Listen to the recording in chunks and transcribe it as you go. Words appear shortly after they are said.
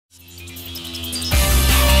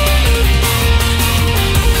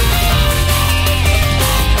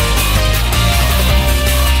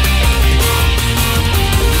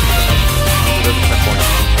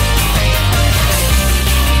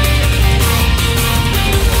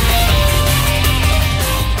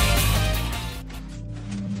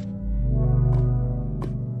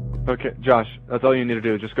Okay, Josh, that's all you need to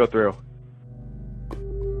do. Just go through.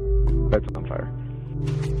 That's on fire.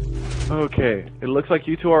 Okay, it looks like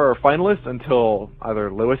you two are finalists until either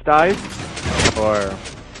Lewis dies or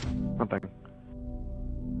something.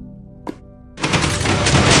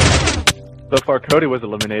 So far, Cody was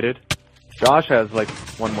eliminated. Josh has like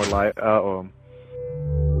one more life.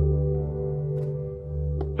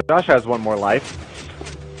 Josh has one more life.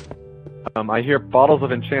 I hear bottles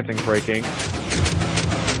of enchanting breaking.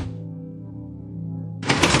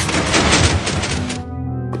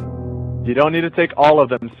 You don't need to take all of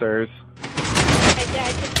them, sirs. Yeah,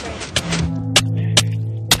 I took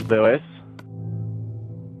three. Lewis.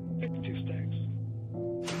 2 stacks.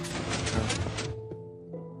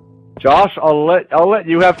 Josh, I'll let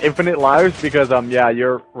you have infinite lives because yeah,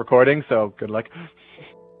 you're recording, so good luck.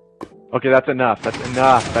 Okay, that's enough. That's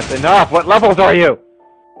enough. That's enough. What levels are you?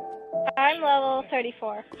 I'm level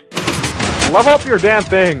 34. Level up your damn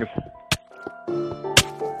things.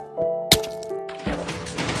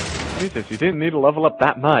 Jesus, you didn't need to level up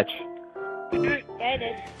that much. Yeah, I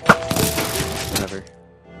did. Whatever.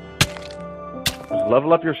 Just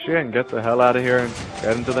level up your shit and get the hell out of here and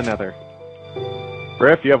get into the nether.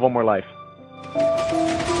 Griff, you have one more life.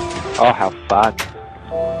 Oh, how fun.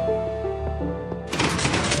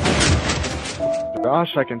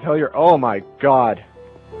 Josh, I can tell you're... Oh my god.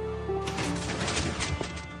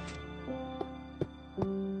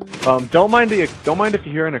 Don't mind if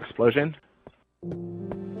you hear an explosion.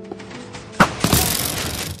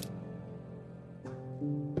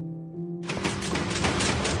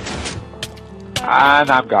 And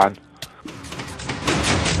I'm gone.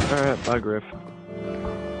 Alright, bye, Griff.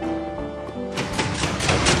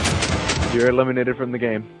 You're eliminated from the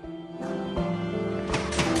game.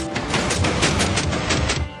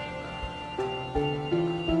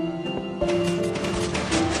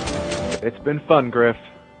 It's been fun, Griff.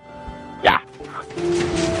 Yeah.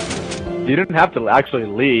 You didn't have to actually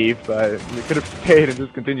leave, but you could have stayed and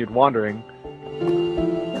just continued wandering.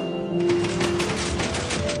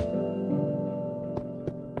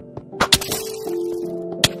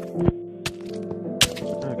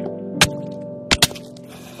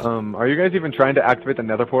 Are you guys even trying to activate the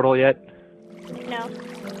nether portal yet? No.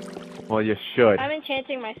 Well, you should. I'm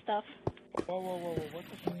enchanting my stuff. Whoa, what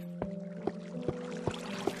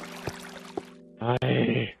the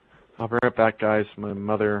Hey, I'll be right back, guys. My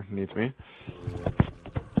mother needs me.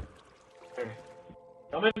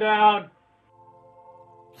 Coming down!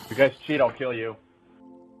 If you guys cheat, I'll kill you.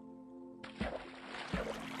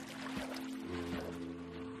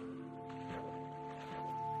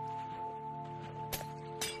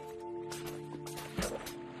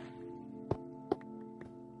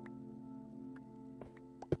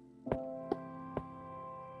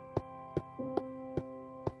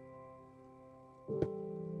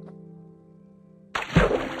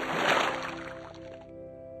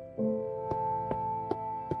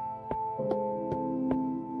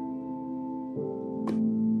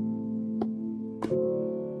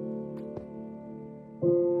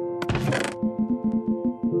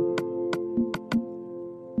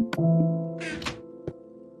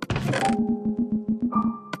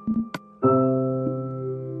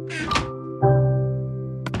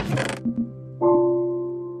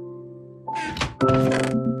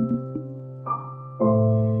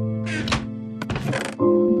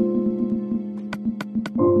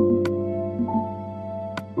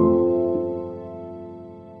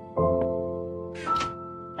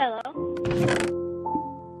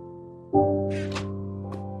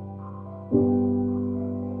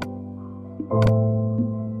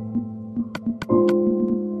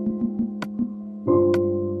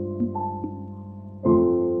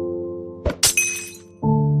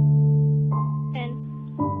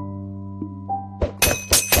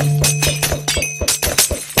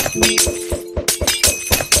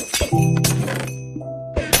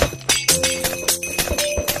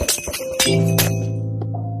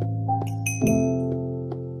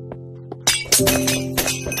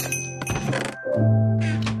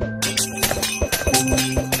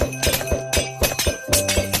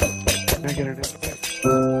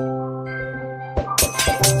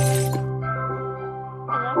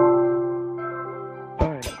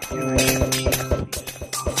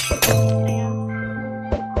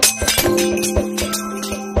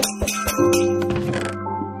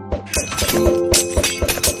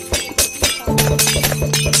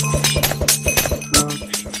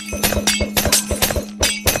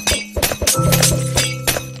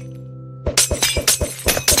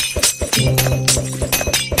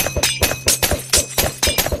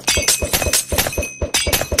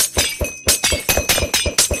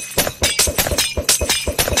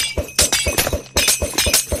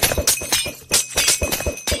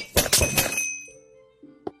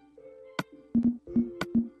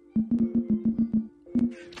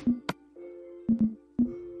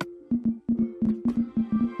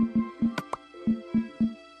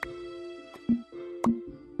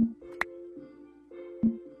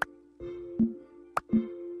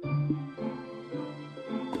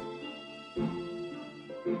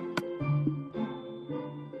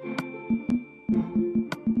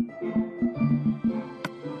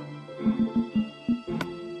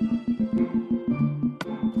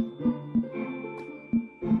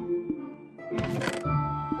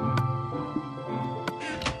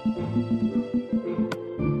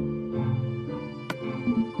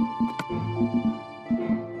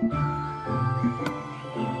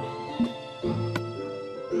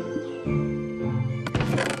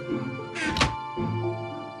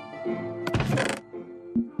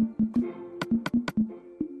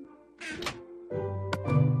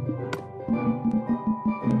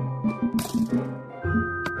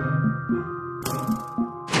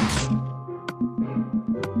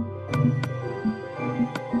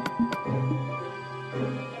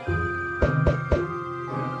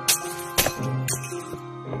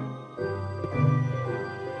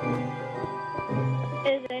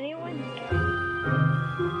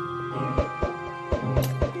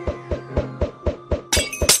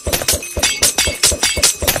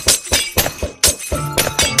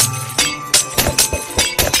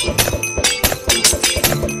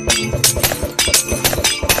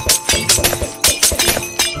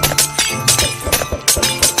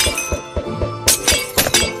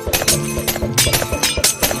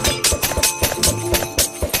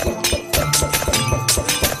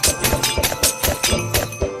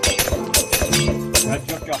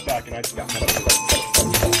 got back and I just got mad.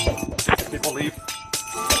 People leave.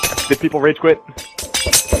 Did people rage quit? I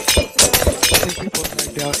think people are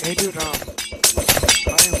back down. Hey, dude, I am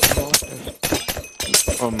lost as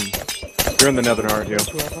You're in the Nether, aren't you?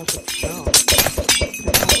 where I must have found.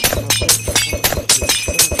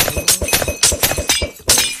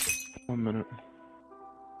 One minute.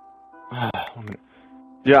 1 minute.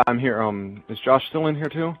 Yeah, I'm here. Is Josh still in here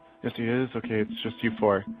too? Yes, he is. Okay, it's just you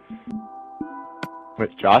four.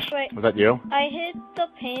 Wait, Josh? Wait. Was that you? I hit the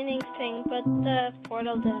paintings thing, but the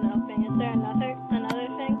portal didn't open. Is there another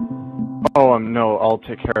thing? Oh, no, I'll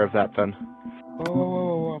take care of that then.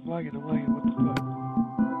 Whoa, I'm lagging, what the fuck?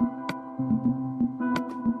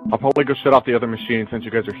 I'll probably go shut off the other machine since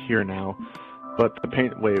you guys are here now. But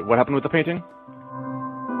the wait, what happened with the painting?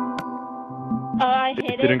 Oh, I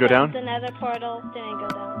hit it. Didn't go but down? The nether portal didn't go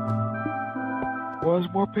down. Well,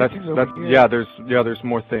 there's more paintings over here. Yeah, there's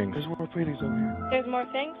more things. There's more paintings over here. There's more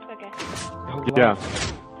things? Okay. Yeah,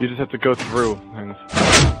 you just have to go through things.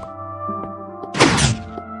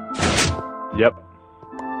 Yep.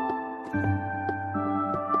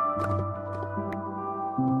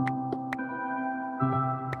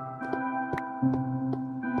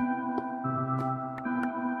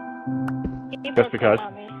 Just because.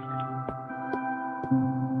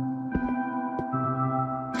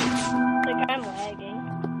 Like, I'm lagging.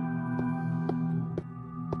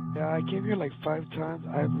 Yeah, I came here like 5 times.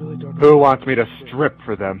 I really don't know. Who wants me to strip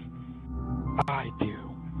for them? I do.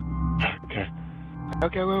 Okay.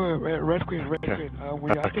 Okay, wait. Red Queen. When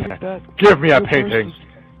you activate that, Give me a painting.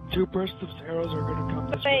 2 bursts of arrows are gonna come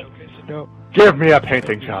this way. Okay, so no. Give me a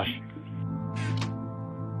painting, Josh.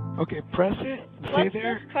 Okay, press it. Stay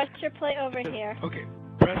there. Just press your plate over here. Okay,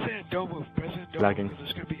 press it and don't move. Press it and don't Lagging. move.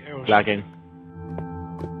 There's gonna be arrows. Lagging.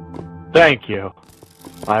 Thank you.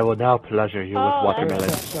 I will now pleasure you with Oh, watermelon.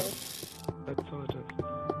 That's all it does.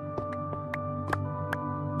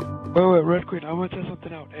 Wait, Red Queen, I want to test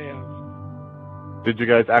something out. Hey, Did you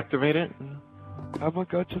guys activate it? I'm gonna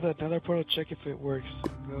go to the nether portal, check if it works.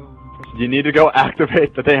 Go. Press it. You need to go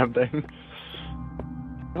activate the damn thing.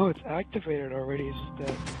 No, it's activated already. It's just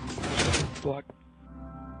that it's blocking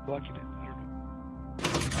it. I don't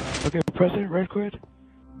know. Okay, press it, Red Queen.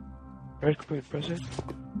 Red Queen, press it.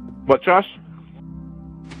 What, Josh?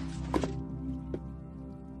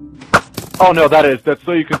 Oh no, that's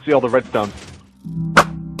so you can see all the redstone.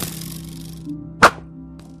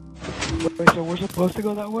 Wait, so we're supposed to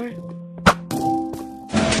go that way?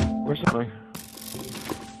 We're supposed.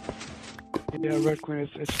 Yeah, Red Queen,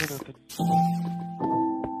 it's for nothing.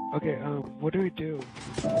 Okay, what do we do?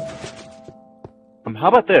 How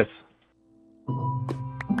about this?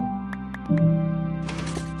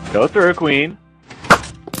 Go through, Queen.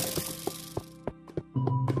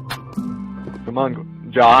 Come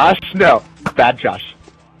on, Josh. No, bad Josh.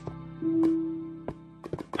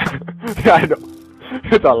 Yeah, I know.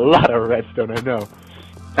 It's a lot of redstone. I know.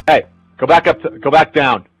 Hey, go back up. Go back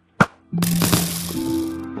down.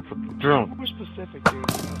 Drone. More specific, dude.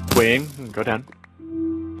 Queen, go down.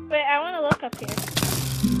 Wait, I want to look up here.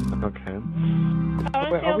 Okay. I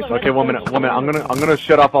want to see all the Okay, 1 minute. I'm gonna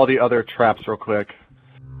shut off all the other traps real quick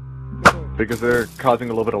because they're causing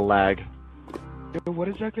a little bit of lag. Dude, what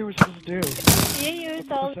exactly are we supposed to do? Do you use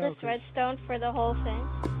all this redstone for the whole thing?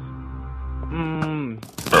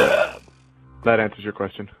 That answers your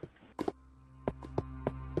question.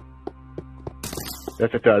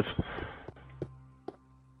 Yes, it does.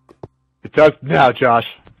 It does now, Josh.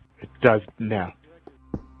 It does now.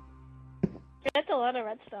 That's a lot of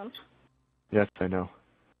redstone. Yes, I know.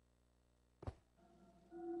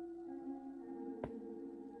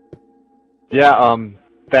 Yeah,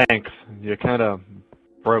 thanks. You kinda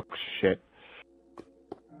broke shit.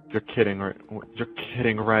 You're kidding, right? You're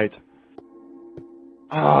kidding, right?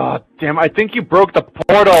 Ah, oh, damn, I think you broke the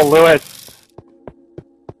portal, Lewis!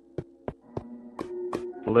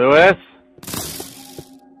 Lewis?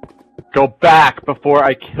 Go back before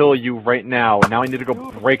I kill you right now. Now I need to go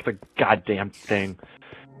break the goddamn thing.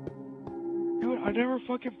 Dude, I never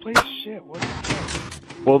fucking played shit. What the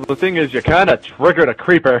fuck? Well, the thing is, you kinda triggered a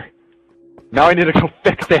creeper. Now I need to go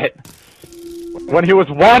fix it. When he was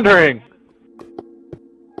wandering!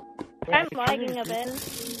 I'm lagging a bit.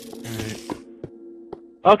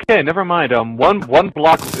 Okay, never mind. One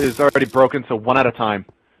block is already broken, so 1 at a time.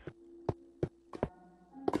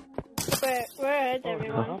 Where is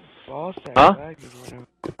everyone? Huh? I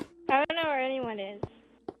don't know where anyone is.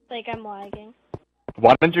 Like, I'm lagging.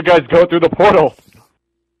 Why didn't you guys go through the portal?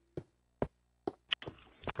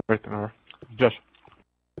 Right there. Just.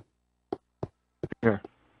 Here.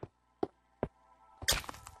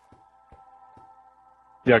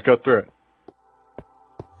 Yeah, go through it.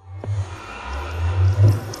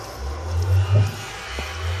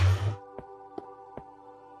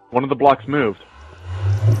 One of the blocks moved.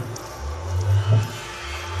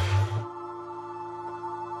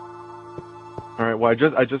 Alright, well,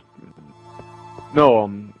 I just...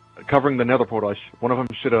 No, covering the nether portal, one of them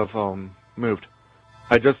should have, moved.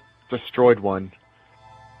 I just destroyed one.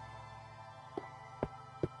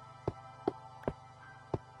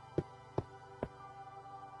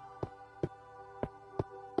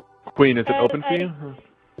 Queen, is it open for you?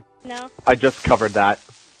 No. I just covered that.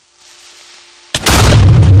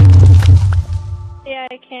 Yeah,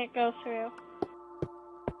 I can't go through.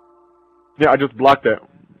 Yeah, I just blocked it.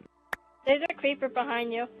 There's a creeper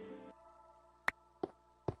behind you.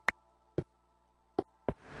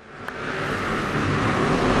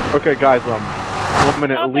 Okay, guys, 1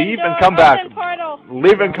 minute. Open Leave door, and come back. open portal.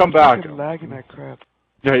 Leave and come back. I'm lagging that crap.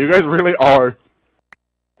 Yeah, you guys really are.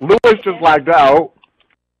 Lewis just lagged out.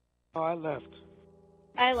 Oh, I left.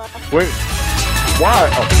 I left. Wait. Why?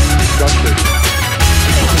 Oh, Justin.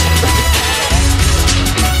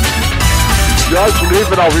 You guys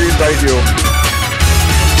leave and I'll reinvite you.